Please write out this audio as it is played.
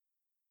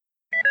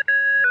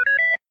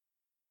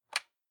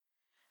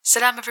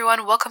Salam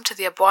everyone, welcome to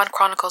the Abwan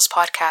Chronicles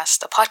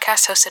podcast, a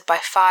podcast hosted by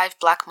 5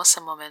 Black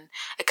Muslim women,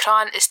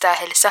 Ikran,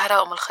 Istahil,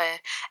 Sahra, Khair,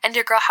 and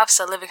your girl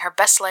Hafsa living her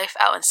best life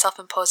out in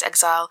self-imposed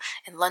exile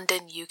in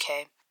London,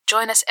 UK.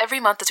 Join us every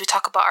month as we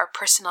talk about our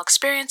personal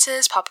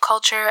experiences, pop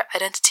culture,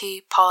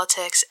 identity,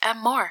 politics,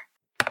 and more.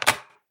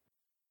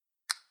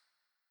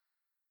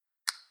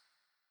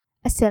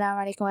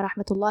 Assalamu alaikum wa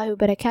rahmatullahi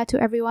wa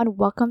barakatuh, everyone.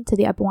 Welcome to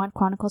the Abwan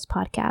Chronicles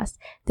podcast.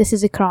 This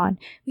is Ikran.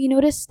 We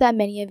noticed that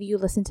many of you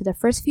listened to the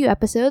first few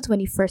episodes when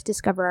you first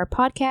discovered our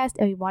podcast,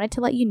 and we wanted to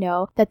let you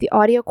know that the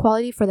audio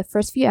quality for the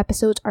first few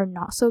episodes are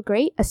not so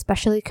great,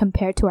 especially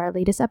compared to our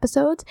latest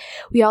episodes.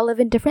 We all live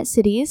in different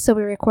cities, so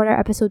we record our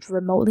episodes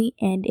remotely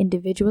and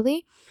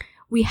individually.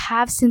 We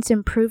have since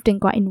improved and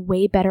gotten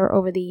way better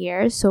over the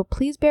years, so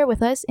please bear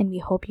with us, and we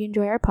hope you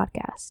enjoy our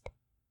podcast.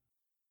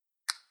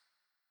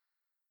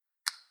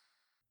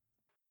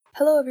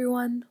 Hello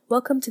everyone,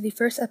 welcome to the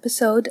first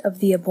episode of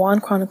the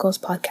Abwan Chronicles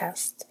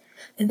podcast.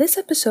 In this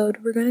episode,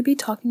 we're going to be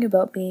talking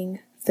about being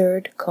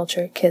third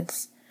culture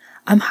kids.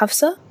 I'm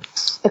Hafsa,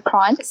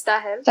 Ikran,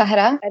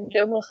 Sahra, and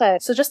Khair.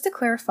 So just to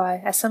clarify,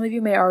 as some of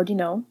you may already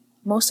know,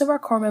 most of our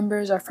core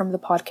members are from the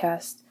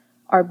podcast,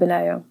 our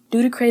Binayo.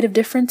 Due to creative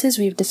differences,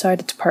 we've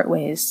decided to part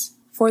ways.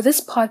 For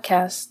this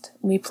podcast,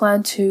 we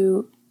plan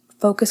to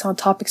focus on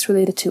topics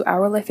related to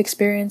our life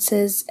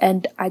experiences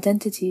and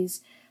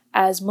identities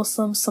as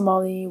Muslim,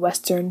 Somali,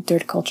 Western,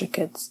 third culture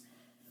kids.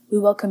 We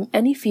welcome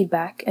any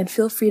feedback and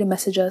feel free to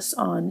message us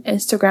on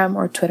Instagram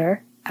or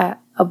Twitter at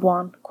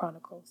Abwan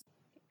Chronicles.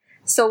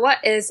 So what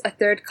is a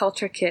third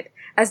culture kid?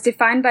 As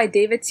defined by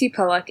David C.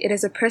 Pollock, it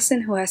is a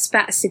person who has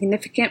spent a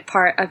significant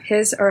part of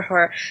his or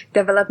her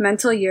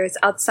developmental years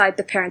outside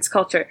the parent's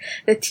culture.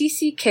 The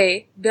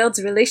TCK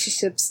builds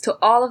relationships to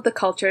all of the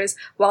cultures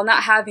while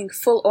not having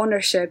full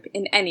ownership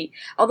in any.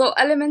 Although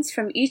elements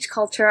from each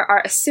culture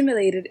are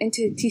assimilated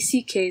into the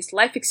TCK's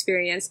life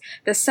experience,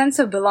 the sense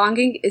of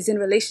belonging is in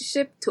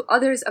relationship to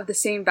others of the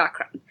same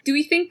background. Do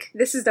we think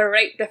this is the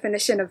right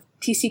definition of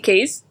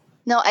TCKs?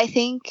 No, I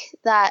think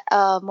that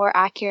a more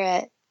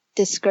accurate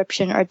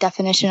description or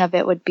definition of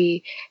it would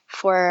be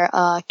for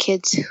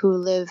kids who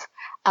live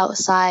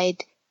outside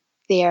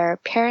their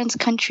parents'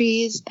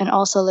 countries and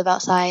also live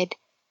outside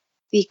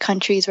the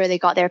countries where they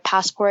got their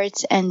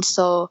passports, and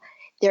so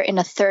they're in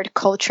a third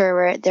culture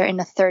where they're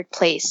in a third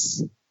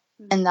place,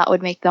 and that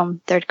would make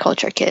them third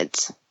culture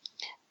kids.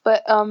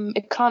 But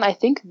Ikran, I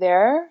think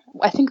there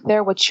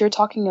what you're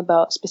talking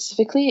about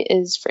specifically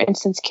is, for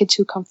instance, kids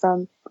who come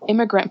from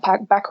immigrant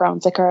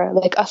backgrounds,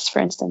 like us, for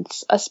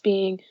instance, us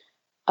being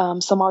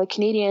Somali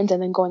Canadians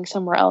and then going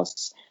somewhere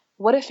else.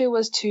 What if it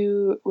was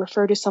to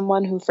refer to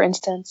someone who, for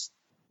instance,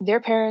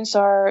 their parents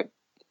are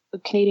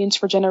Canadians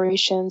for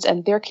generations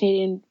and they're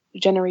Canadian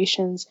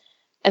generations,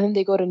 and then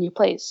they go to a new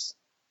place?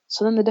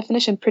 So then the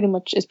definition pretty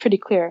much is pretty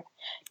clear.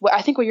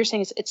 I think what you're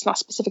saying is it's not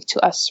specific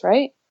to us,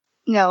 right?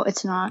 No,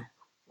 it's not.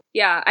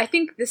 Yeah, I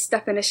think this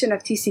definition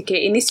of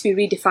TCK, it needs to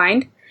be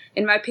redefined,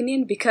 in my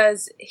opinion,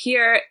 because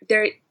here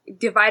they're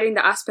dividing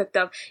the aspect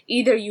of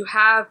either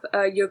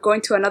you're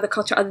going to another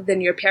culture other than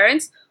your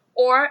parents,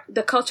 or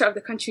the culture of the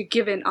country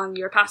given on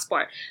your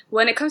passport.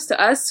 When it comes to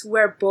us,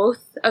 we're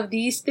both of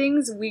these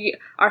things. We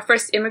are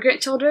first immigrant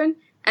children,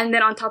 and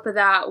then on top of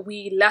that,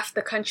 we left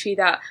the country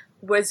that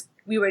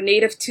we were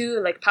native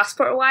to, like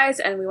passport-wise,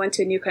 and we went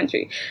to a new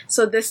country.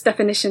 So this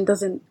definition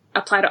doesn't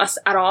apply to us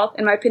at all,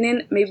 in my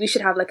opinion. Maybe we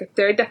should have like a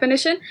third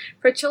definition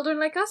for children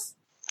like us.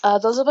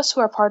 Those of us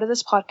who are part of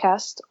this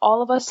podcast,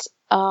 all of us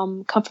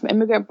come from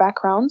immigrant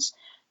backgrounds,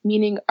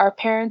 meaning our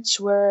parents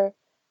were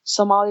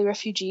Somali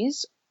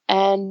refugees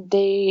and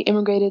they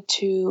immigrated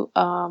to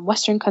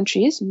Western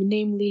countries,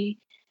 namely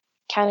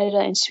Canada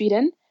and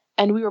Sweden,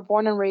 and we were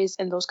born and raised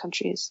in those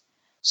countries.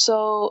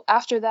 So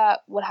after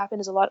that, what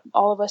happened is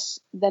all of us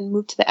then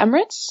moved to the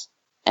Emirates,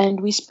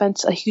 and we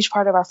spent a huge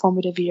part of our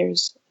formative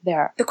years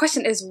there. The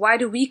question is, why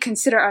do we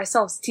consider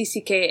ourselves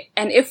TCK,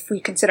 and if we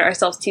consider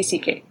ourselves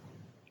TCK?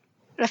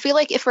 I feel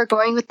like if we're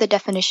going with the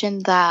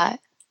definition that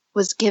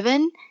was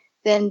given,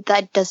 then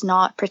that does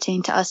not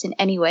pertain to us in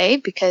any way,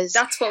 because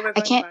that's what we're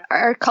going by.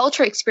 Our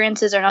culture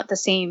experiences are not the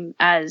same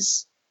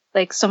as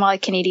like Somali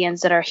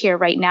Canadians that are here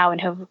right now and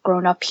have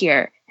grown up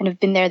here and have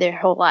been there their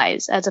whole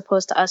lives, as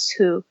opposed to us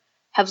who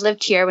have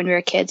lived here when we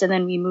were kids and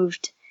then we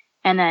moved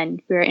and then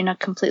we were in a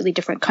completely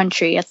different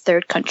country, a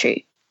third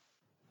country.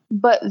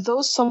 But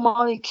those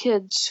Somali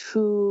kids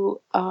who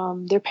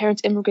their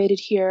parents immigrated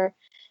here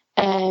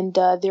and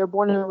they were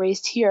born and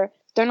raised here,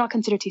 they're not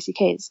considered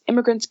TCKs.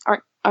 Immigrants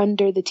aren't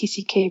under the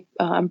TCK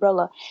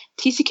umbrella.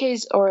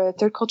 TCKs or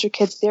third culture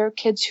kids, they're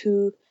kids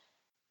who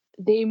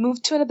their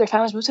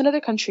families moved to another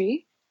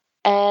country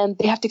and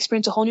they have to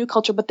experience a whole new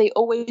culture, but they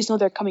always know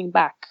they're coming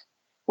back.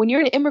 When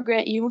you're an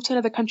immigrant, you move to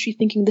another country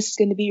thinking this is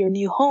going to be your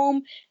new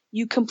home.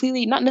 You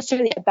completely, not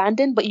necessarily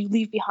abandon, but you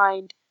leave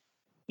behind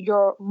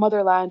your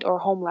motherland or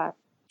homeland.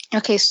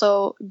 Okay,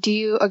 so do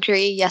you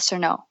agree, yes or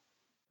no?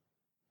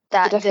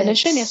 The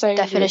definition? Yes, I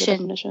agree with the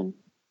definition.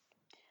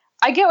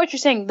 I get what you're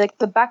saying. Like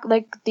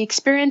the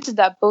experiences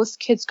that both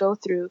kids go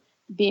through,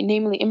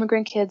 namely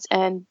immigrant kids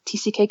and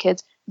TCK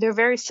kids, they're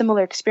very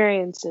similar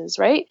experiences,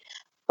 right?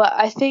 But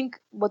I think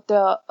what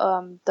the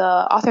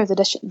author of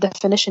the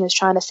definition is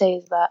trying to say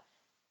is that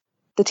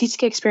the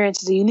TCK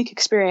experience is a unique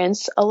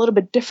experience, a little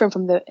bit different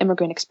from the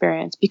immigrant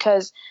experience,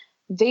 because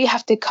they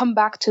have to come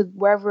back to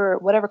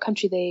whatever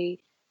country they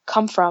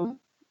come from.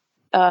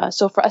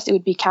 So for us, it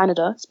would be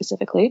Canada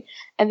specifically,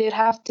 and they'd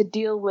have to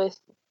deal with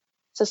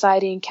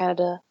society in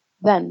Canada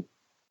then.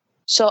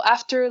 So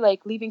after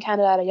like leaving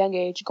Canada at a young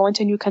age, going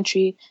to a new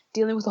country,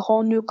 dealing with a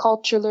whole new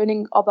culture,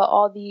 learning about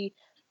all the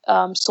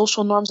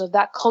social norms of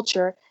that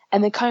culture,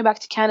 and then coming back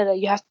to Canada,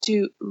 you have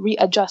to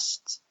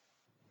readjust.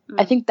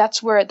 I think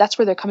that's where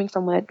they're coming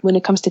from when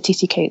it comes to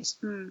TCKs.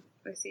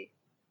 I see.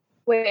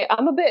 Wait,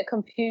 I'm a bit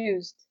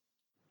confused.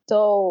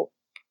 So,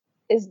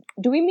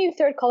 do we mean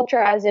third culture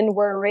as in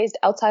we're raised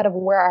outside of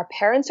where our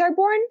parents are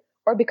born?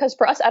 Or because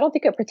for us, I don't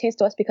think it pertains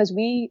to us because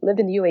we lived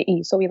in the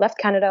UAE. So we left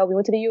Canada, we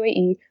went to the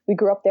UAE, we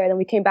grew up there, then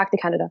we came back to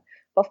Canada.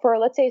 But for,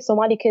 let's say,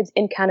 Somali kids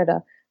in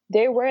Canada,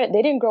 they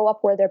didn't grow up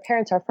where their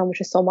parents are from,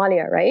 which is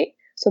Somalia, right?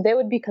 So they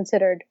would be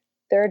considered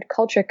third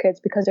culture kids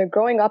because they're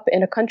growing up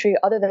in a country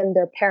other than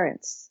their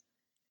parents.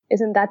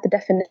 Isn't that the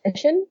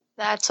definition?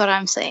 That's what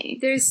I'm saying.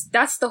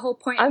 That's the whole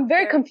point. I'm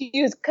very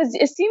confused because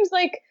it seems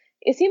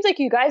like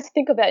you guys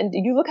think of it and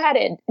you look at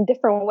it in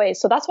different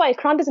ways. So that's why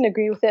Ikram doesn't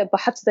agree with it, but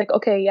Hafs is like,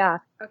 okay, yeah.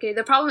 Okay,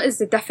 the problem is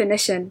the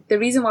definition. The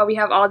reason why we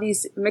have all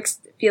these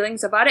mixed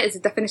feelings about it is the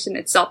definition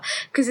itself.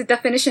 Because the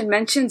definition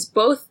mentions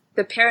both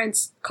the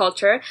parents'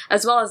 culture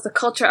as well as the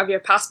culture of your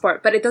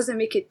passport, but it doesn't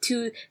make it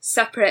two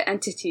separate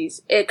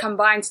entities. It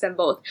combines them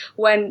both.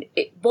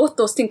 Both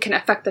those things can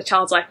affect the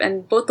child's life,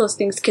 and both those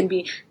things can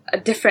be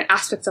different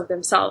aspects of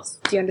themselves.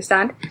 Do you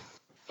understand?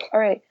 All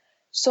right.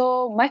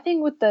 So my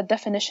thing with the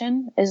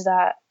definition is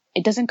that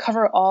it doesn't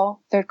cover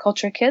all third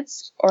culture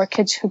kids or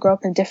kids who grow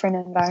up in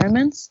different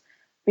environments,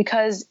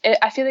 because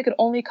I feel like it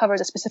only covers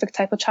a specific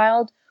type of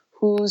child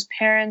whose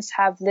parents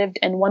have lived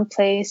in one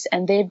place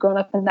and they've grown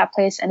up in that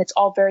place and it's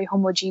all very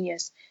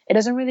homogeneous. It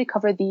doesn't really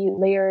cover the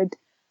layered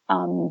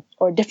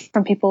or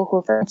different people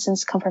who, for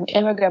instance, come from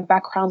immigrant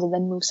backgrounds and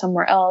then move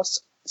somewhere else,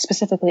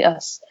 specifically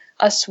us.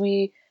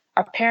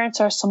 Our parents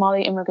are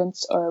Somali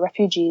immigrants or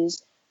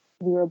refugees.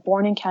 We were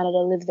born in Canada,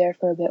 lived there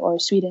for a bit, or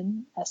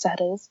Sweden, as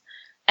Sahra is,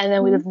 and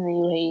then we lived in the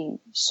UAE.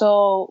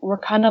 So we're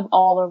kind of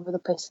all over the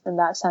place in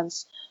that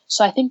sense.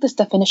 So I think this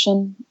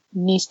definition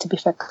needs to be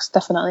fixed,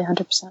 definitely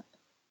 100%.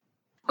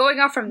 Going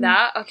off from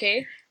that,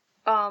 okay,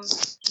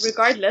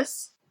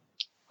 regardless,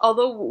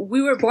 although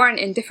we were born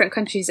in different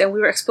countries and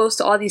we were exposed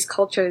to all these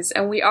cultures,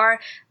 and we are,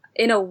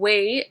 in a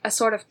way, a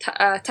sort of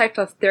type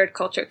of third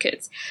culture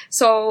kids.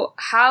 So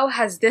how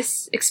has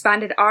this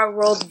expanded our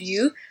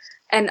worldview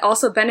and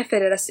also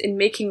benefited us in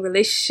making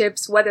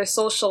relationships, whether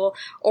social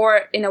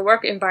or in a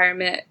work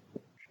environment?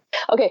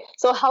 Okay,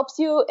 so it helps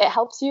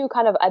you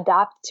kind of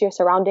adapt to your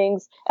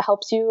surroundings. It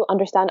helps you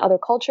understand other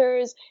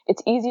cultures.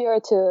 It's easier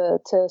to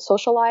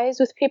socialize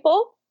with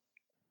people,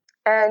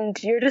 and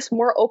you're just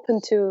more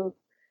open to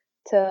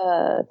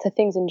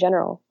things in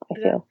general, I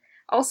feel.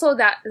 Also,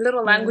 that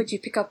little language you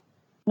pick up.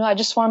 No, I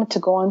just wanted to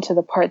go on to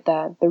the part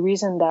that the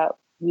reason that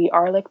we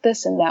are like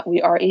this and that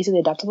we are easily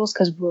adaptable is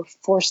because we're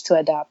forced to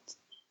adapt.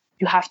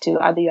 You have to.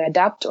 Either you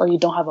adapt or you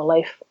don't have a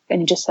life and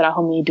you just sit at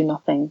home and you do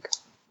nothing.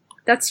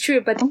 That's true,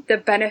 but the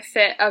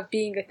benefit of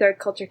being a third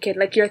culture kid,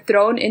 like you're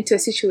thrown into a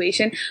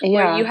situation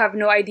where you have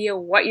no idea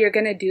what you're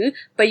going to do,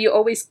 but you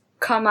always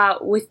come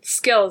out with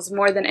skills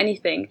more than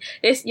anything.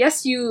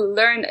 Yes, you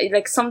learn,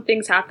 like some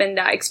things happen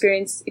that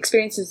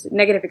experiences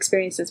negative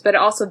experiences, but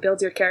it also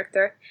builds your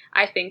character,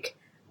 I think.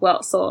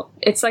 Well, so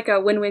it's like a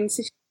win-win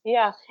situation.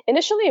 Yeah,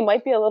 initially it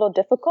might be a little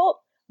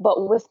difficult,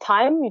 but with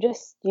time,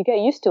 you get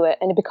used to it,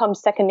 and it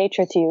becomes second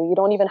nature to you. You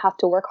don't even have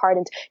to work hard,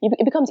 and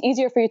it becomes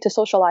easier for you to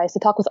socialize, to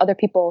talk with other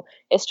people.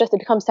 It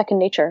becomes second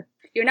nature.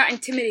 You're not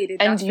intimidated,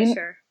 that's for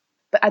sure.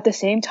 But at the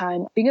same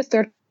time, being a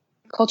third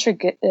culture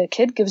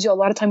kid gives you a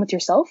lot of time with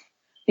yourself,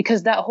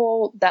 because that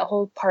whole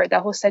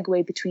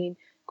segue between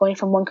going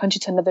from one country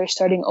to another,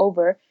 starting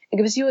over, it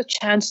gives you a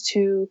chance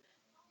to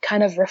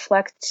kind of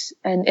reflect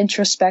and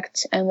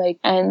introspect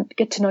and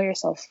get to know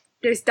yourself.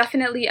 There's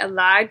definitely a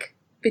lag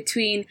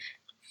between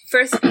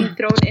first being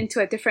thrown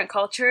into a different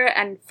culture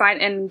and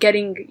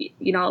getting,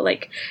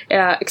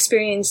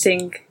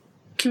 experiencing,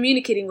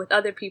 communicating with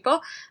other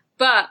people.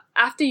 But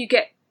after you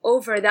get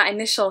over that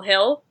initial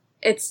hill,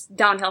 it's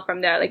downhill from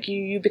there. Like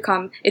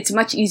it's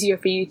much easier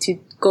for you to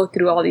go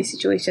through all these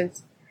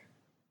situations.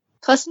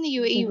 Plus in the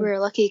UAE, we were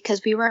lucky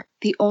because we weren't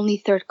the only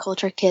third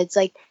culture kids.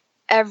 Like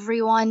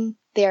everyone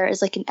there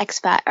is like an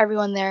expat.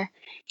 Everyone there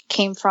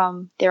came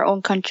from their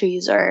own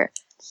countries or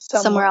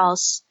somewhere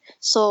else.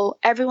 So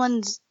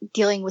everyone's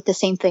dealing with the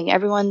same thing.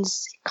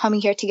 Everyone's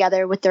coming here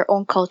together with their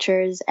own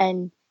cultures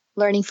and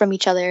learning from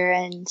each other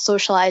and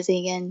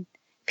socializing and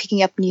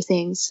picking up new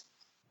things.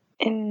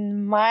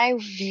 In my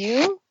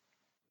view,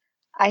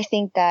 I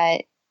think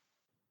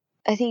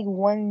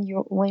when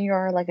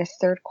you're like a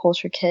third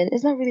culture kid,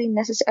 it's not really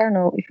necessary. I don't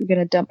know if you're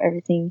gonna dump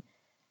everything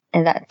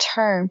in that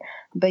term,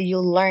 but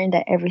you'll learn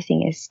that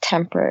everything is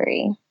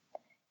temporary,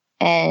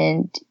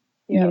 and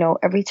you know,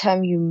 every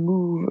time you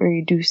move or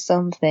you do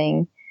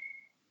something,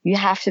 you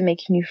have to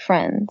make new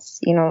friends.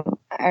 You know,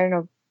 I don't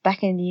know,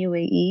 back in the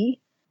UAE,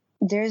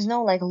 there's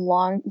not a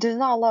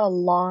lot of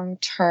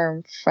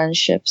long-term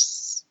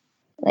friendships.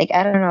 Like,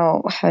 I don't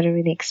know how to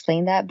really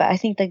explain that, but I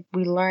think like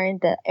we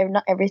learned that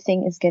not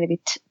everything is going to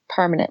be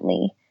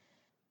permanently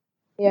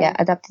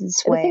adapted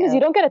this and way. The thing is, you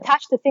don't get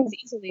attached to things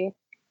easily.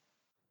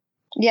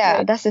 Yeah,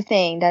 Like, that's the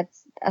thing.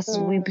 That's as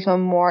we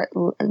become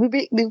we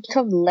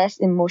become less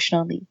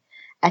emotionally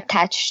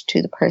attached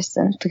to the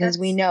person, because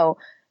we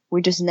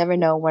just never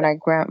know when our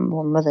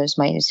grandmothers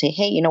might say,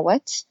 "Hey, you know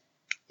what?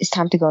 It's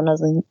time to go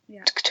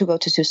to go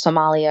to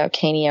Somalia or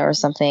Kenya or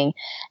something,"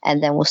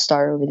 and then we'll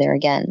start over there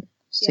again.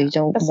 So you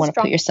don't want to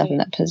put yourself in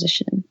that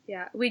position.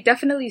 Yeah, we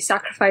definitely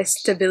sacrifice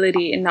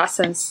stability in that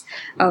sense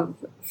of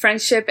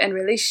friendship and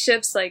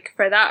relationships. Like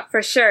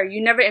for sure,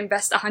 you never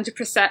invest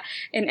 100%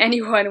 in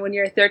anyone when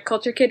you're a third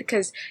culture kid,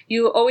 because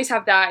you always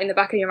have that in the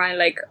back of your mind,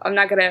 like, I'm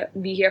not going to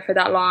be here for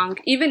that long.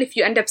 Even if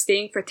you end up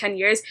staying for 10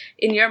 years,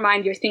 in your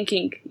mind, you're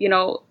thinking, you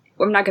know,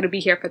 I'm not going to be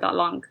here for that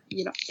long.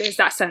 You know, there's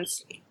that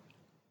sense.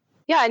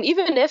 Yeah, and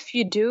even if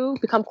you do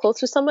become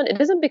close with someone, it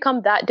doesn't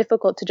become that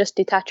difficult to just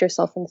detach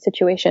yourself from the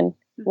situation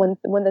when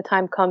the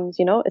time comes,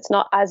 you know? It's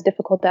not as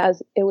difficult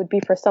as it would be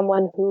for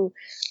someone who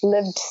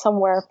lived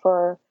somewhere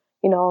for,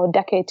 you know, a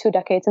decade, 2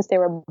 decades since they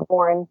were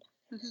born.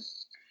 Mm-hmm.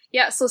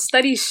 Yeah, so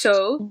studies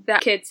show that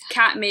kids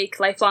can't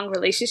make lifelong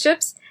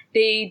relationships.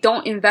 They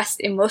don't invest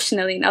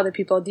emotionally in other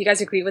people. Do you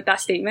guys agree with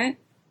that statement?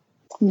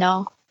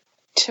 No.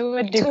 To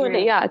a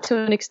degree. To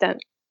an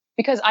extent.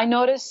 Because I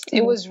noticed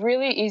it was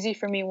really easy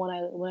for me when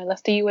I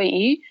left the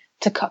UAE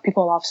to cut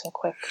people off so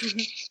quick.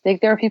 Like,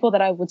 there are people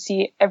that I would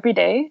see every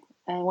day,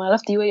 and when I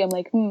left the UAE, I'm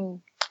like,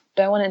 do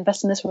I want to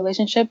invest in this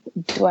relationship?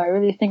 Do I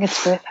really think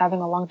it's worth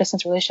having a long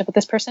distance relationship with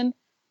this person?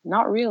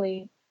 Not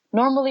really.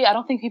 Normally, I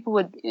don't think people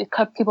would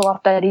cut people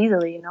off that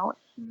easily, you know?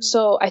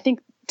 So I think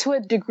to a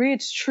degree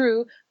it's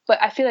true,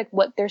 but I feel like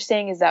what they're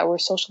saying is that we're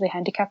socially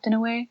handicapped in a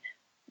way.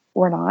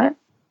 We're not.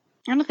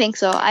 I don't think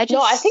so. I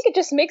think it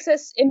just makes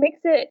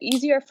it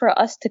easier for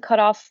us to cut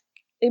off.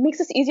 It makes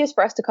it easiest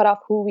for us to cut off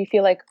who we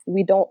feel like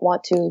we don't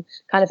want to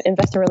kind of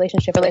invest in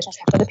relationship.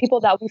 But the people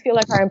that we feel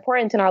like are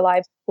important in our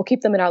lives, we'll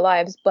keep them in our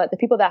lives. But the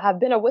people that have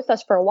been with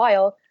us for a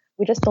while,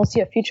 we just don't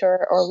see a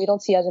future, or we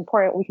don't see as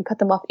important. We can cut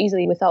them off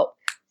easily without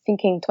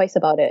thinking twice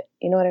about it.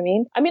 You know what I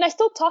mean? I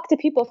still talk to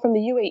people from the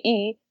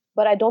UAE,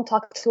 but I don't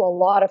talk to a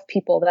lot of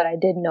people that I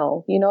did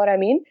know. You know what I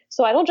mean?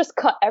 So I don't just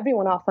cut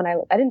everyone off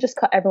I didn't just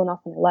cut everyone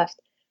off when I left.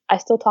 I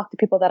still talk to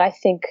people that I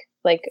think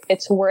like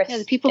it's worth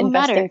the people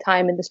investing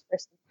time in this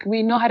person.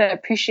 We know how to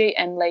appreciate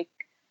and like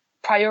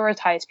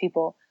prioritize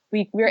people.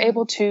 We're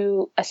able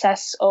to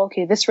assess,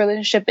 okay, this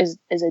relationship is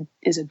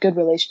a good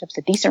relationship, it's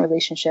a decent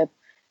relationship.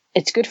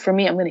 It's good for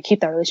me. I'm going to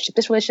keep that relationship.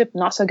 This relationship,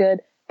 not so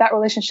good. That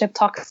relationship,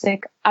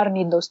 toxic. I don't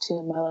need those two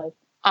in my life.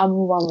 I'll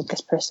move on with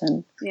this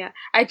person. Yeah,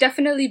 I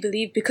definitely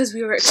believe because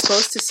we were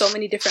exposed to so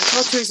many different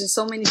cultures and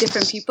so many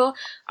different people,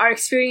 our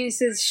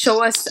experiences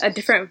show us a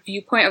different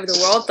viewpoint of the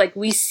world. Like,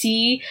 we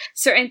see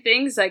certain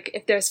things, like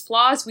if there's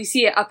flaws, we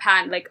see it up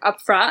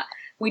front.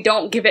 We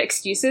don't give it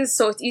excuses.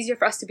 So it's easier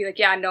for us to be like,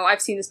 yeah, no,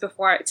 I've seen this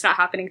before. It's not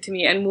happening to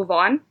me, and move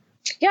on.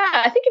 Yeah,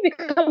 I think you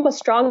become a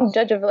strong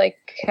judge of like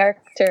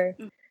character.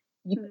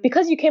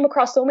 Because you came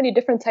across so many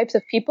different types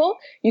of people,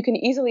 you can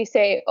easily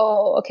say,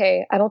 oh,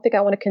 okay, I don't think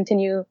I want to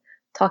continue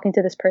talking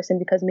to this person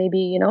because maybe,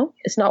 you know,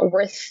 it's not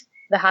worth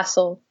the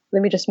hassle.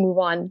 Let me just move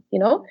on, you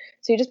know?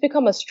 So you just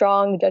become a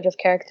strong judge of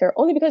character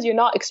only because you're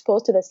not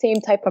exposed to the same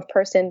type of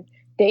person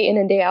day in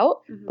and day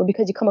out, but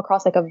because you come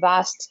across like a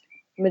vast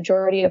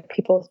majority of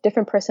people with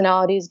different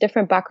personalities,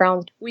 different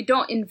backgrounds. We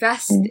don't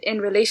invest in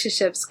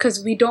relationships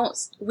because we don't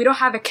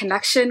have a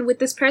connection with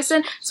this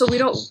person. So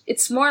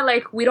it's more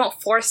like we don't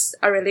force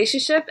a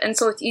relationship, and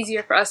so it's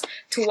easier for us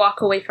to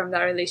walk away from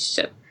that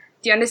relationship.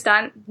 Do you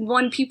understand?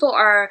 When people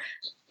are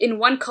in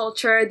one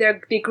culture,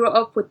 they grow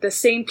up with the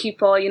same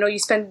people. You know, you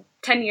spend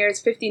 10 years,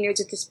 15 years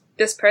with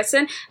this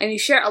person, and you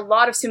share a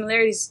lot of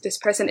similarities with this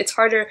person. It's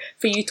harder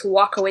for you to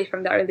walk away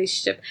from that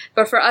relationship.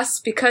 But for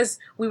us, because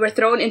we were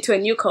thrown into a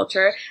new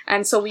culture,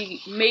 and so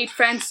we made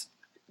friends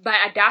by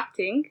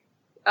adapting,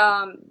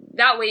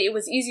 that way it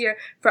was easier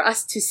for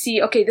us to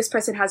see, okay, this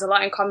person has a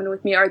lot in common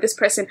with me, or this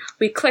person,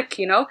 we click,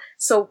 you know?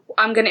 So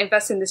I'm going to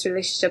invest in this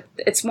relationship.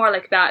 It's more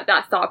like that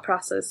thought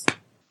process.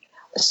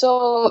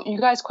 So, you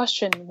guys,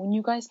 question, when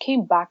you guys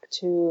came back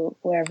to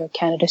wherever,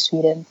 Canada,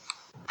 Sweden,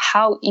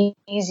 how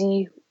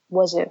easy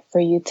was it for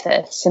you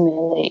to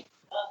assimilate?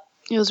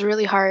 It was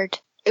really hard.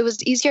 It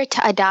was easier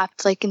to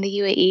adapt like in the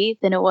UAE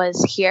than it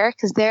was here,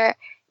 because there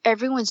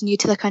everyone's new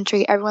to the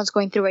country, everyone's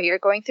going through what you're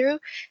going through.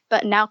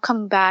 But now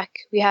coming back,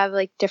 we have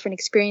like different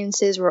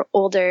experiences, we're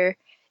older.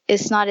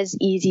 It's not as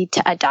easy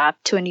to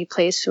adapt to a new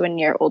place when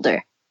you're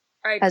older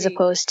as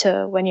opposed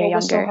to when you're younger.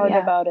 What's so hard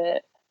about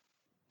it?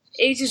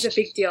 Age is a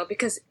big deal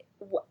because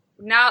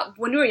now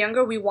when we were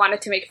younger, we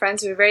wanted to make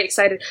friends. We were very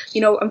excited.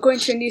 I'm going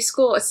to a new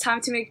school. It's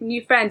time to make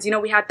new friends.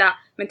 We had that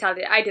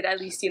mentality. I did, at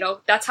least.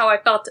 That's how I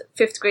felt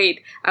 5th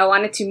grade. I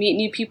wanted to meet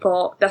new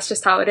people. That's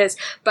just how it is.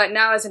 But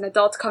now as an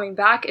adult coming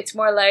back, it's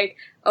more like,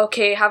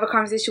 okay, have a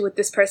conversation with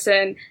this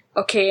person.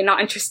 Okay, not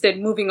interested.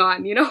 Moving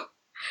on.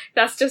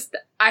 That's just,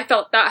 I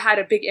felt that had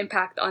a big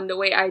impact on the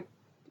way I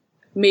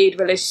made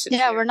relationships.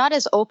 Yeah, here. we're not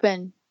as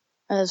open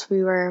as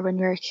we were when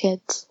we were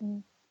kids.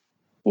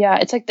 Yeah,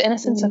 it's like the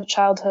innocence of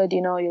childhood,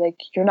 you're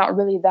not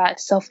really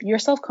you're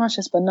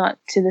self-conscious, but not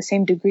to the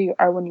same degree you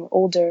are when you're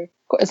older.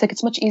 It's like,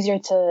 it's much easier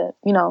to,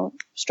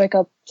 strike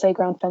up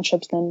playground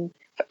friendships and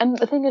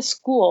the thing is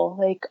school,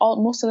 like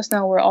most of us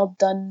now, we're all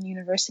done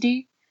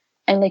university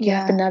and you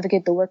have to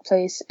navigate the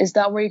workplace. Is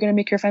that where you're going to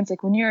make your friends?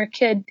 Like when you're a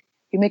kid,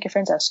 you make your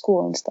friends at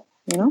school and stuff,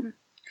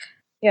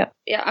 Yeah,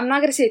 I'm not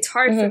going to say it's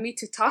hard for me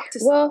to talk to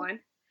someone.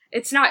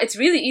 It's not. It's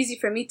really easy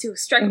for me to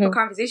strike up a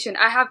conversation.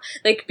 I have,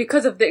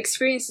 because of the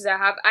experiences I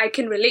have, I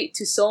can relate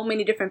to so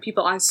many different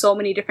people on so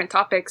many different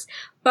topics.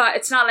 But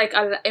it's not like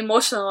an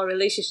emotional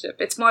relationship.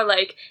 It's more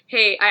like,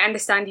 hey, I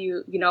understand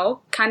you,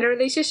 kind of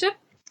relationship.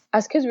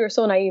 As kids, we were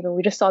so naive and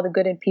we just saw the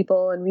good in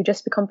people and we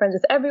just become friends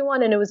with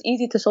everyone, and it was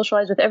easy to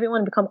socialize with everyone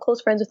and become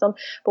close friends with them.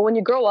 But when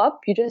you grow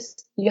up,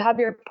 you have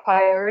your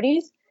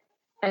priorities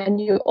and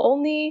you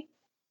only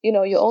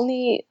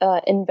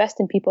invest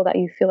in people that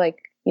you feel like,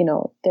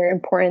 they're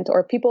important,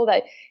 or people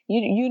that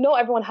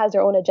everyone has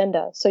their own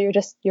agenda. So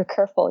you're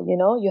careful,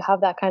 you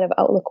have that kind of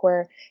outlook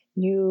where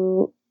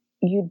you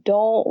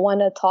don't want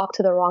to talk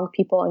to the wrong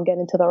people and get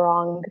into the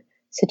wrong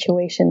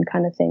situation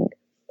kind of thing.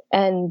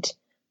 And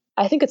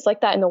I think it's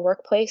like that in the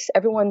workplace.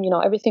 Everyone,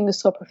 everything is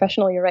so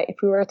professional. You're right. If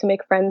we were to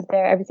make friends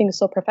there, everything is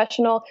so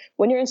professional.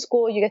 When you're in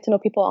school, you get to know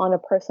people on a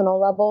personal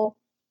level.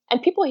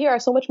 And people here are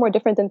so much more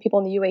different than people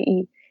in the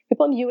UAE.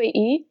 People in the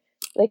UAE,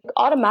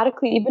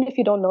 automatically, even if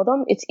you don't know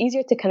them, it's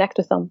easier to connect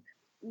with them.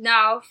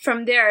 Now,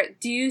 from there,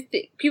 do you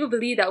think people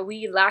believe that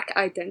we lack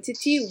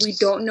identity? We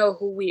don't know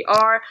who we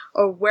are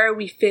or where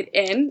we fit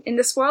in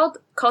this world,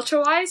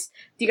 culture-wise?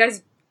 Do you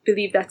guys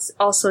believe that's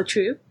also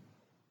true?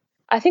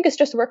 I think it's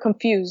just we're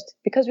confused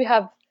because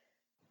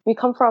we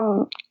come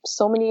from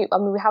so many,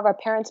 we have our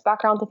parents'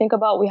 background to think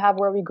about, we have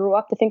where we grew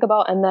up to think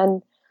about, and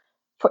then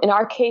in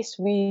our case,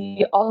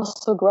 we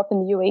also grew up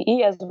in the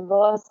UAE as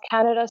well as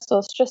Canada. So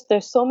it's just,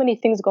 there's so many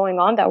things going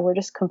on that we're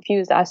just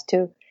confused as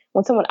to,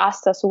 when someone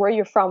asks us where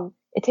you're from,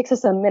 it takes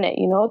us a minute,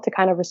 to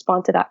kind of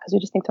respond to that, because we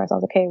just think to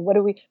ourselves, okay, where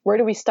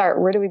do we start?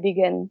 Where do we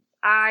begin?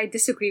 I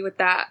disagree with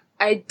that.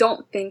 I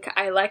don't think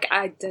I lack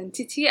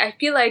identity. I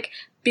feel like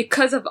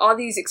because of all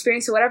these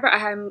experiences or whatever,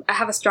 I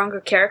have a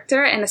stronger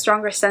character and a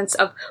stronger sense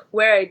of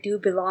where I do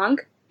belong.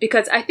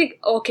 Because I think,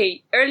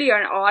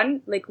 earlier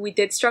on, we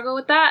did struggle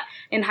with that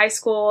in high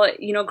school,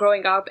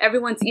 growing up.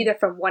 Everyone's either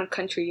from one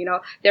country,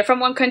 they're from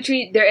one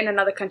country, they're in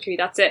another country,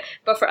 that's it.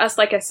 But for us,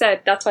 like I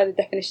said, that's why the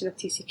definition of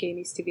TCK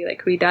needs to be,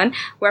 redone.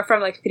 We're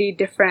from,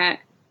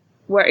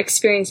 we're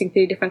experiencing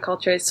 3 different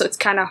cultures, so it's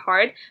kind of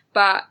hard.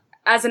 But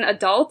as an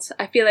adult,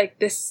 I feel like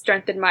this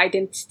strengthened my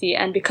identity.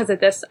 And because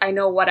of this, I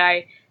know what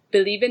I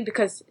believe in,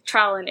 because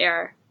trial and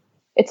error.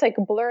 It's like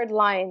blurred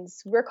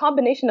lines. We're a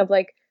combination of,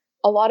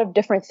 a lot of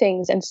different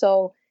things, and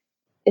so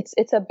it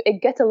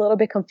gets a little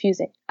bit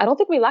confusing. I don't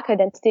think we lack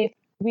identity.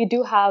 We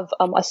do have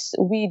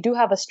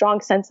a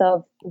strong sense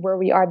of where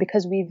we are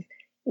because we've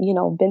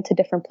been to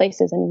different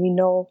places and we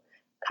know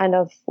kind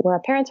of where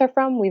our parents are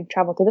from. We've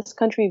traveled to this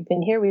country, we've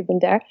been here, we've been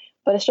there,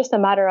 but it's just a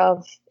matter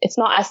of, it's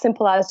not as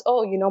simple as,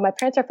 my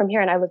parents are from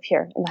here and I live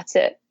here and that's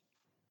it.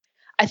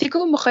 I think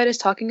what Mukhair is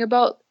talking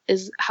about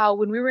is how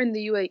when we were in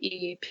the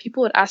UAE,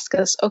 people would ask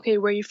us, okay,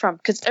 where are you from?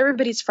 Because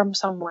everybody's from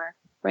somewhere.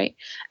 Right.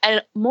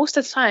 And most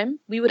of the time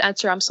we would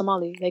answer, I'm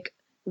Somali.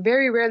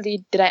 Very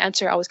rarely did I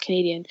answer I was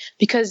Canadian,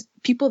 because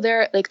people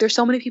there, there's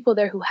so many people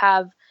there who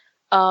have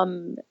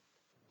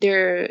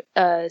their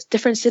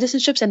different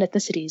citizenships and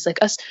ethnicities. Like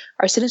us,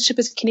 our citizenship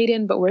is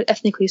Canadian, but we're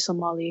ethnically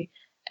Somali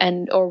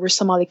or we're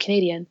Somali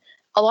Canadian.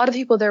 A lot of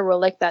people there were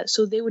like that.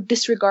 So they would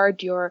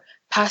disregard your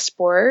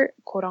passport,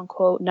 quote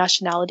unquote,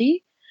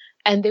 nationality,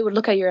 and they would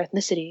look at your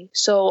ethnicity.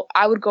 So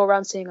I would go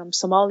around saying I'm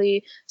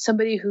Somali.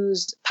 Somebody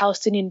who's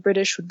Palestinian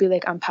British would be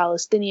like, I'm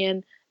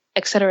Palestinian,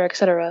 etc.,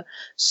 etc.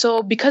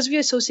 So because we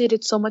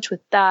associated so much with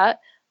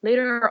that,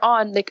 later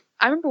on,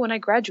 I remember when I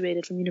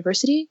graduated from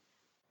university,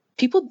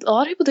 a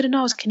lot of people didn't know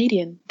I was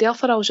Canadian. They all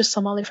thought I was just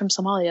Somali from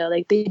Somalia.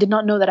 They did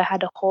not know that I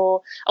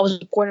was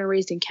born and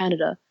raised in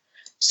Canada.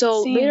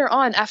 So later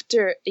on,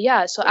 after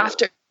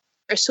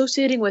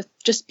associating with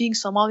just being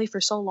Somali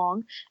for so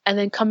long and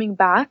then coming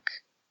back,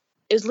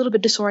 it was a little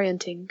bit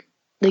disorienting,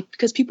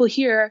 because people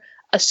here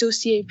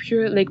associate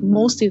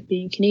mostly with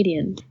being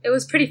Canadian. It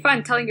was pretty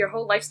fun telling your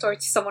whole life story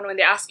to someone when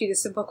they ask you the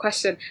simple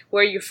question,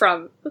 where are you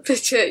from?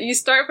 You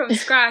start from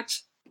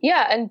scratch.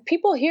 Yeah, and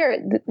people here,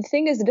 the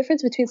thing is, the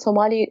difference between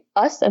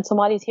us and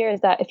Somalis here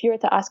is that if you were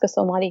to ask a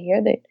Somali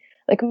here, they,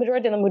 a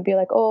majority of them would be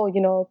like,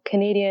 oh,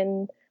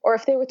 Canadian. Or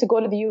if they were to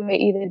go to the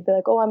UAE, they'd be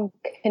like, oh, I'm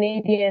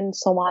Canadian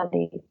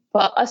Somali.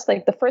 But us,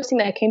 the first thing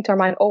that came to our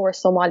mind, oh, we're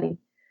Somali.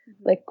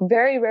 Like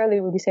very rarely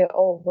would we say,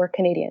 "Oh, we're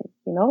Canadian."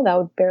 You know, that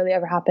would barely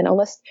ever happen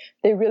unless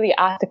they really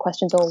ask the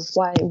questions. Oh,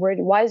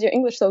 why is your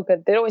English so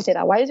good? They'd always say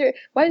that. Why is your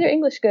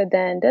English good?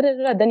 Then da da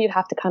da. Then you'd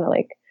have to kind of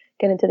like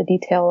get into the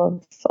detail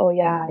of, oh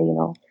yeah, you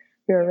know,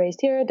 we were raised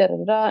here, da da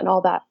da, and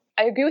all that.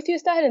 I agree with you,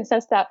 Stahid, in the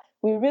sense that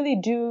we really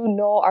do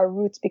know our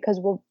roots because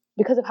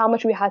of how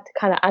much we had to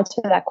kind of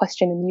answer that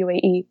question in the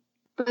UAE.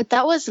 But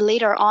that was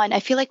later on. I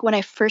feel like when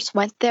I first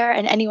went there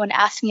and anyone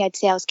asked me, I'd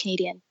say I was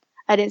Canadian.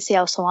 I didn't say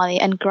I was Somali.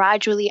 And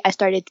gradually I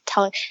started to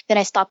tell, then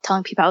I stopped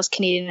telling people I was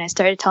Canadian and I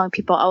started telling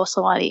people I was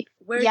Somali.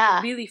 Where are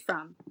you really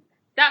from?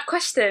 That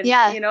question,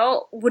 you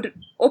know, would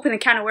open a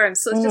can of worms.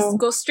 So just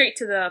go straight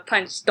to the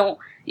punch. Don't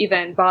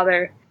even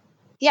bother.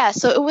 Yeah,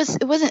 so it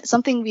wasn't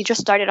something we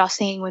just started off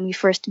saying when we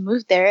first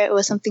moved there. It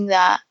was something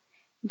that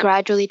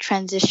gradually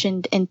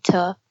transitioned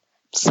into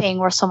saying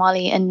we're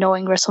Somali and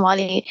knowing we're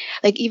Somali.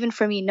 Like even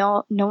for me,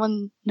 no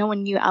one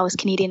knew I was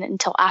Canadian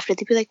until after.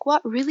 They'd be like,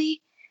 "What,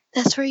 really?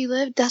 That's where you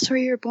lived? That's where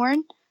you were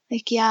born?"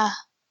 Like, yeah.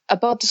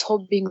 About this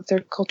whole being a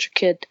third culture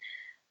kid,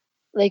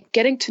 like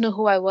getting to know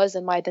who I was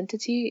and my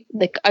identity,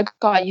 like I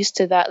got used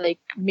to that like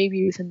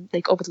maybe within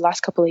like over the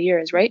last couple of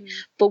years, right?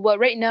 But what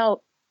right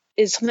now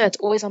is something that's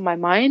always on my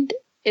mind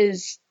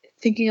is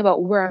thinking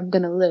about where I'm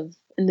gonna live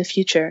in the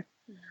future.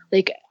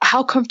 Like,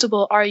 how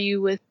comfortable are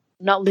you with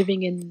not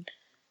living in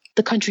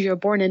the country you're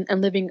born in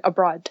and living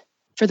abroad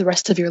for the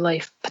rest of your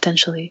life,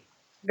 potentially?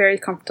 Very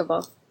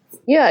comfortable.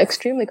 Yeah,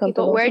 extremely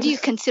comfortable. But where do you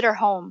consider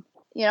home?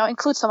 You know,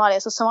 include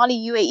Somalia. So Somali,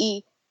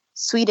 UAE,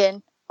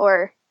 Sweden,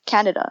 or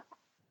Canada?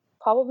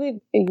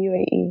 Probably the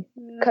UAE,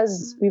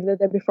 because we've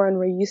lived there before and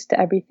we're used to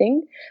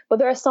everything. But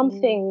there are some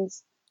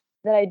things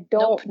that I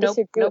don't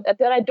disagree with,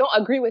 that I don't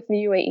agree with in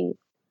the UAE.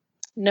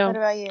 No. What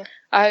about you?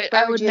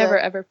 I would never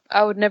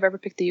ever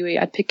pick the UAE.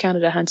 I'd pick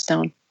Canada hands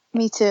down.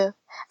 Me too.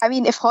 I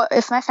mean, if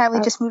my family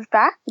just moved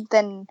back,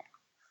 then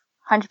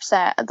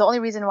 100%. The only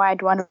reason why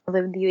I'd want to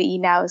live in the UAE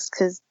now is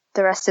because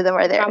the rest of them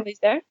are there. Family's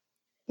there?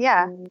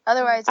 Yeah.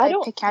 Otherwise, I'd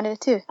pick Canada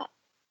too.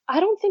 I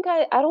don't think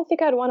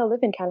I'd want to live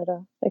in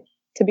Canada. Like,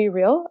 to be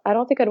real, I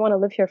don't think I'd want to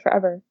live here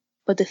forever.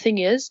 But the thing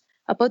is,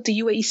 about the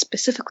UAE,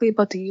 specifically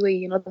about the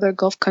UAE and other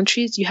Gulf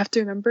countries, you have to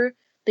remember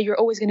that you're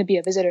always going to be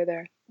a visitor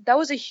there. That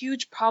was a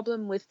huge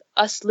problem with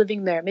us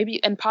living there.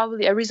 Maybe, and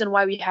probably a reason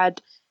why we had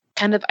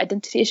kind of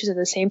identity issues at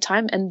the same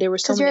time, and there were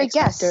so many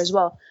expats there as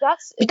well.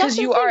 Because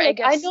you are a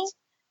guest.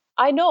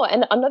 I know.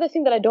 And another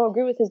thing that I don't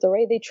agree with is the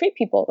way they treat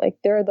people. Like,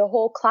 they're the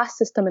whole class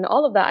system and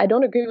all of that. I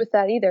don't agree with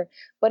that either.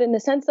 But in the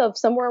sense of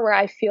somewhere where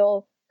I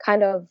feel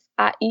kind of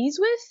at ease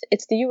with,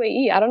 it's the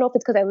UAE. I don't know if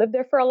it's because I lived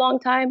there for a long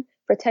time,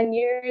 for 10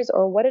 years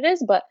or what it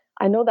is, but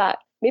I know that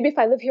maybe if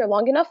I live here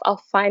long enough,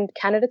 I'll find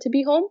Canada to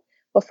be home.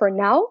 But for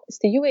now, it's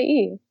the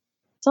UAE.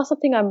 It's not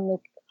something I'm like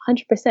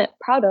 100%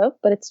 proud of,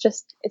 but it's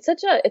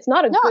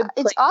not a good place.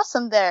 It's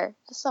awesome there.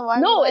 So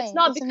it's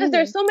not, because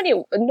there's so many,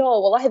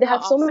 wallahi, they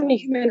have so many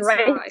human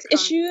rights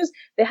issues.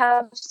 They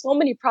have so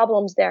many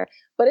problems there.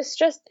 But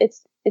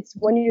it's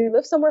when you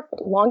live somewhere for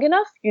long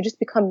enough, you just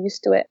become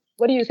used to it.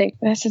 What do you think?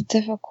 That's a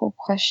difficult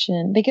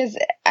question, because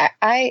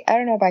I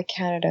don't know about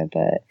Canada,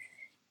 but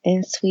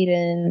in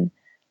Sweden,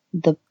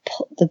 the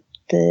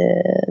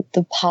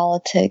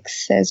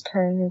politics is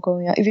currently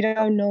going on. If you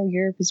don't know,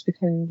 Europe is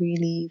becoming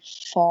really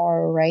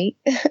far right.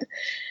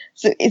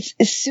 So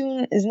it's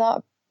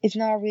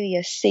not really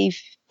a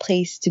safe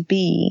place to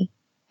be.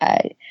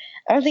 I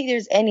don't think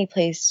there's any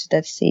place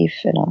that's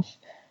safe enough.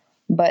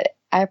 But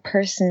I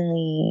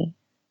personally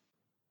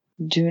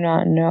do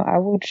not know. I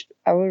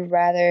would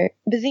rather.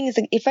 The thing is,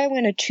 like, if I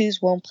were to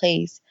choose one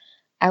place,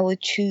 I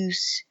would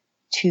choose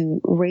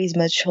to raise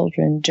my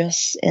children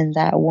just in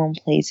that one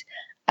place.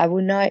 I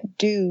would not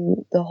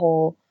do the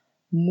whole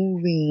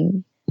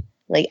moving.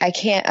 Like, I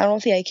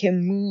don't think I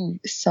can move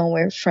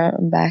somewhere front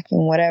and back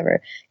and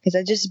whatever, because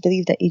I just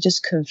believe that it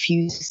just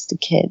confuses the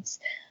kids.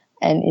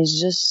 And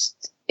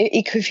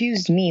it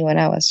confused me when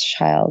I was a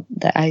child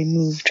that I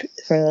moved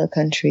for the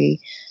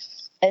country.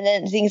 And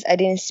then the thing is, I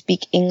didn't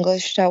speak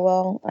English that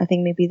well. I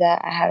think maybe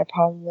that I had a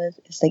problem with.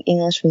 It's like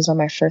English was not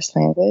my first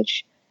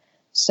language.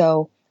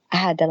 So I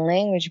had the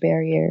language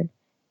barrier,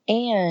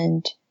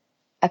 and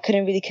I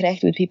couldn't really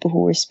connect with people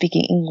who were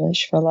speaking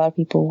English. For a lot of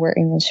people were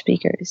English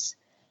speakers.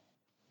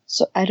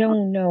 So I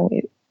don't know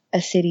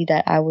a city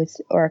that I would,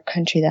 or a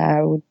country that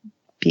I would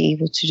be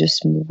able to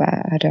just move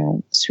out. I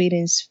don't.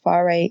 Sweden's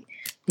far right.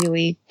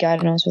 UAE,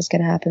 God knows what's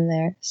going to happen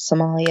there.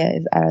 Somalia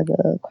is out of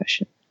the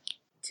question.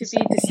 To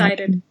be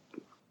decided.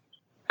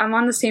 I'm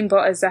on the same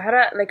boat as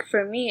Zahra. Like,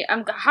 for me,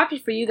 I'm happy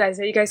for you guys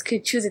that you guys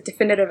could choose a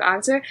definitive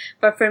answer.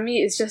 But for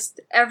me, it's just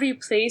every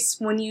place,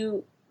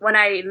 when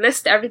I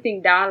list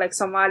everything down, like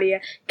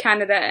Somalia,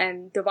 Canada,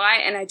 and Dubai,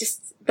 and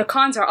the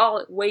cons are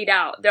all weighed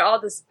out. They're all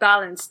this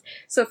balanced.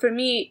 So for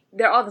me,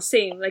 they're all the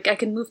same. Like, I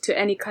can move to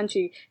any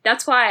country.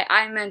 That's why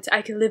I meant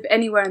I can live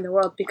anywhere in the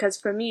world, because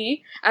for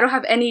me, I don't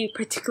have any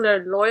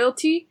particular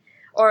loyalty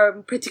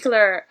or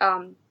particular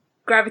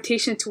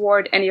gravitation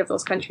toward any of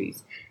those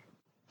countries.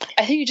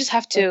 I think you just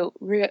have to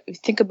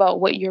think about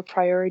what your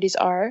priorities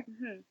are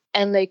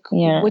and like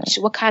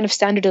what kind of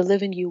standard of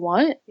living you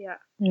want. Yeah.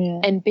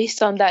 And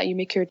based on that, you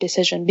make your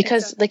decision.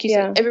 Because, like you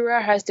said, everywhere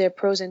has their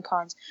pros and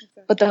cons.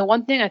 But the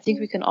one thing I think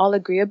we can all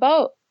agree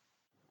about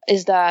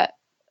is that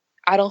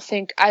I don't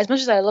think, as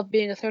much as I love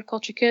being a third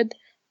culture kid,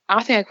 I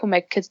don't think I put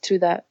my kids through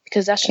that,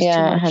 because that's just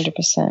too much. 100%.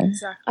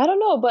 Exactly. I don't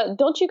know, but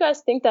don't you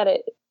guys think that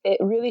it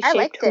really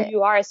shaped who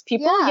you are as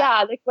people?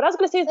 Yeah, like what I was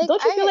gonna say is,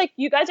 don't you feel like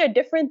you guys are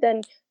different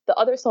than the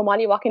other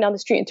Somali walking down the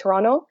street in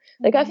Toronto?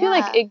 Like I feel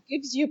like it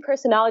gives you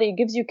personality, it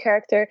gives you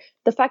character.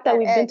 The fact that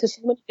we've been to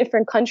so many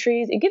different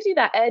countries, it gives you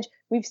that edge.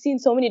 We've seen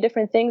so many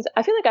different things.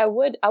 I feel like I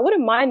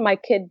wouldn't mind my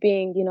kid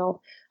being,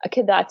 a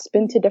kid that's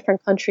been to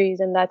different countries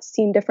and that's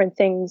seen different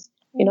things.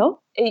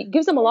 It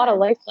gives them a lot of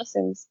life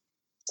lessons.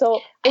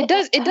 So it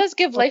does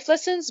give life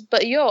lessons,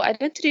 but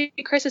identity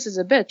crisis is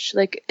a bitch.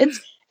 Like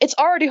it's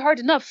already hard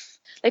enough.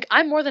 Like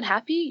I'm more than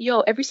happy.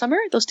 Every summer,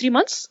 those 3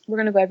 months, we're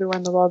gonna go everywhere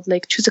in the world.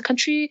 Like choose a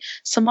country,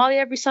 Somalia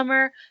every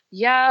summer.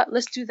 Yeah,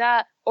 let's do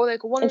that. Or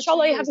like one.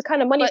 Inshallah, you have the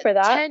kind of money for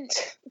that.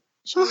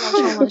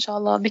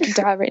 Inshallah. Making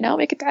dua right now.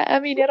 Making dua. I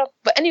mean,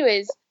 But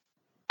anyways,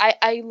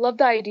 I love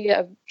the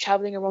idea of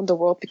traveling around the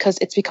world, because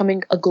it's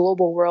becoming a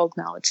global world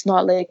now. It's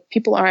not like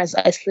people aren't as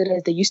isolated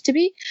as they used to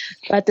be,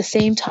 but at the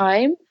same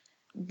time,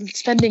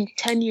 spending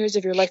 10 years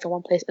of your life in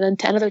one place and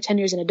then another 10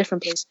 years in a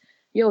different place,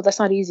 that's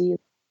not easy.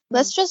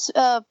 Let's just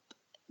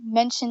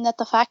mention that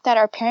the fact that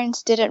our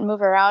parents didn't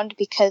move around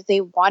because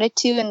they wanted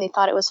to and they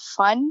thought it was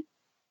fun,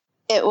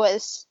 it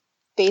was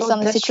based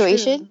on the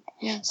situation.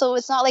 Yeah. So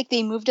it's not like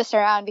they moved us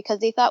around because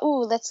they thought,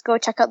 oh, let's go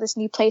check out this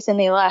new place, and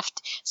they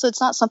left. So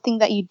it's not something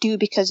that you do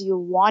because you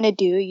want to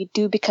do. You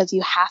do because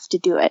you have to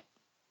do it.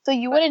 So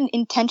you wouldn't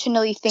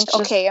intentionally think,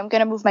 okay, I'm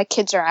going to move my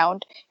kids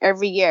around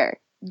every year.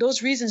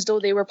 Those reasons, though,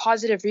 they were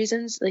positive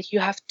reasons. Like, you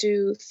have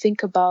to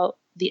think about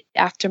the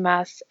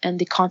aftermath and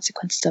the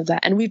consequences of that.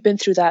 And we've been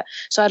through that.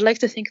 So I'd like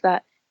to think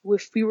that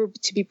if we were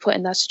to be put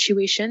in that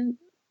situation,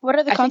 what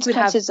are the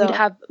consequences, we'd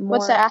have more.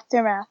 What's the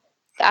aftermath?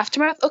 The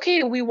aftermath?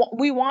 Okay, we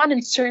want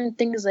in certain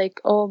things, like,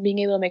 being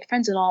able to make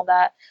friends and all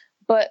that.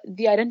 But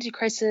the identity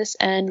crisis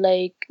and,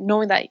 like,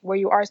 knowing that where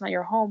you are is not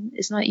your home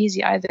is not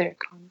easy either.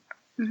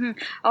 Mm-hmm.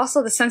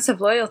 Also, the sense of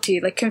loyalty,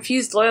 like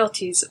confused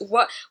loyalties.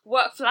 What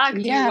flag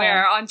do you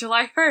wear on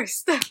July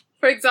 1st,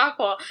 for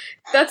example?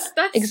 That's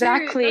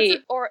exactly.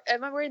 Or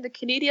am I wearing the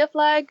Canadian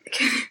flag,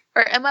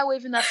 or am I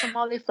waving that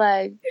Somali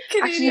flag?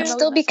 Actually, you'd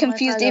still be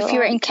confused if you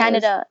were in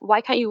Canada.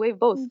 Why can't you wave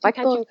both? Why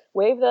can't you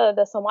wave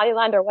the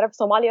Somaliland or whatever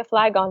Somalia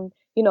flag on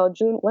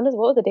June? What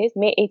was the days?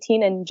 May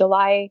 18 and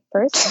July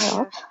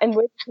 1st, and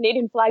wave the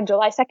Canadian flag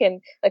July 2nd.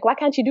 Like, why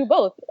can't you do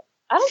both?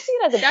 I don't see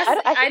it as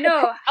a. I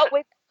know.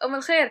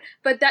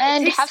 But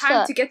it takes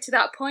time to get to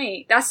that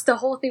point. That's the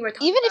whole thing we're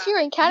talking about. Even if you were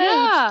in Canada,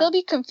 you'd still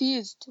be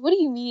confused. What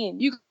do you mean?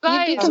 You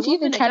guys, you'd be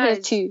confused in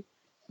Canada too.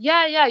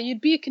 Yeah,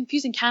 you'd be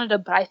confused in Canada,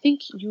 but I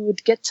think you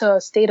would get to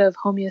a state of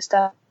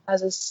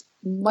homeostasis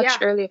much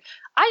earlier.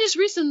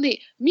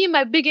 Me and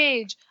my big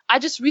age, I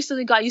just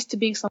recently got used to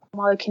being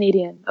Somali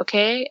Canadian,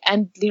 okay?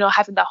 And,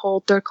 having that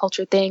whole third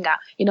culture thing,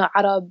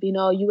 Arab,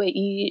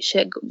 UAE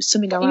shit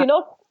swimming around.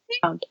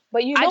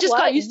 But I just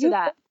got used to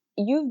that.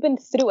 You've been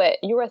through it.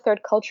 You're a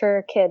third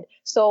culture kid.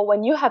 So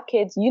when you have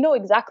kids, you know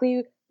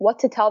exactly what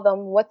to tell them,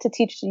 what to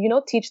teach,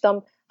 teach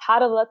them how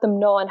to let them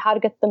know and how to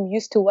get them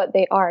used to what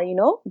they are,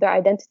 their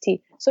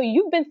identity. So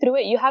you've been through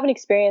it. You have an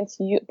experience.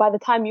 By the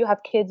time you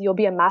have kids, you'll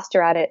be a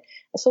master at it.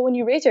 So when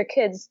you raise your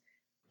kids,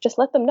 just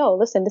let them know,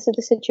 listen, this is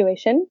the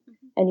situation.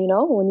 And,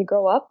 when you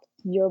grow up,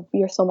 you're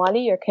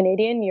Somali, you're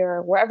Canadian,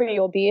 you're wherever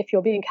you'll be. If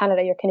you'll be in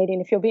Canada, you're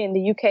Canadian. If you'll be in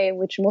the UK,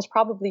 which most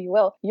probably you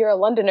will, you're a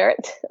Londoner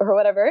or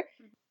whatever.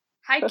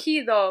 High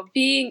key though,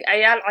 being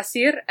Ayal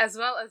Asir as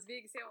well as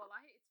being Say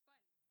Wallahi, it's fun.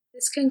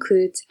 This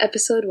concludes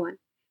episode 1.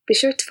 Be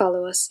sure to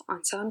follow us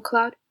on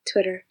SoundCloud,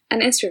 Twitter,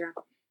 and Instagram.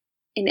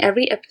 In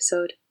every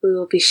episode, we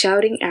will be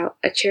shouting out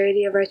a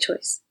charity of our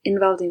choice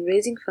involved in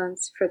raising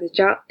funds for the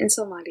drought in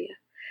Somalia.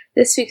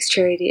 This week's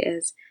charity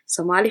is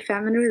Somali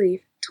Famine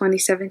Relief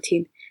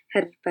 2017,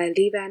 headed by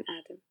Liban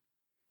Adam.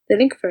 The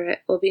link for it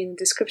will be in the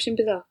description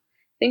below.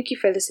 Thank you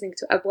for listening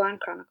to Abwan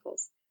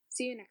Chronicles.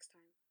 See you next time.